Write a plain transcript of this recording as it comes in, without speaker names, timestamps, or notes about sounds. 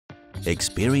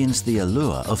Experience the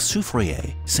allure of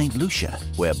Soufriere, St. Lucia,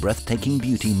 where breathtaking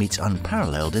beauty meets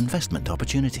unparalleled investment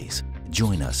opportunities.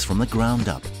 Join us from the ground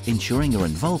up, ensuring your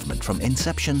involvement from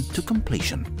inception to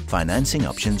completion. Financing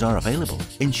options are available,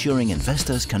 ensuring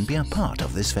investors can be a part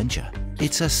of this venture.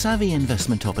 It's a savvy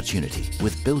investment opportunity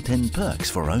with built-in perks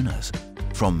for owners.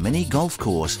 From mini golf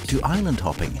course to island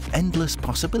hopping, endless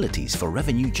possibilities for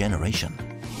revenue generation.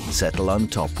 Settle on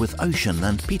top with ocean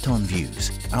and piton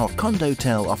views. Our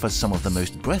condotel offers some of the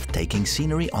most breathtaking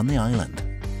scenery on the island.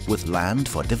 With land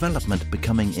for development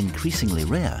becoming increasingly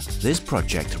rare, this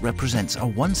project represents a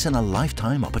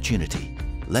once-in-a-lifetime opportunity.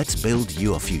 Let's build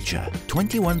your future.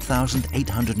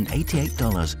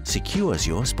 $21,888 secures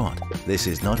your spot. This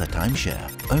is not a timeshare.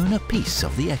 Own a piece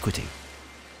of the equity.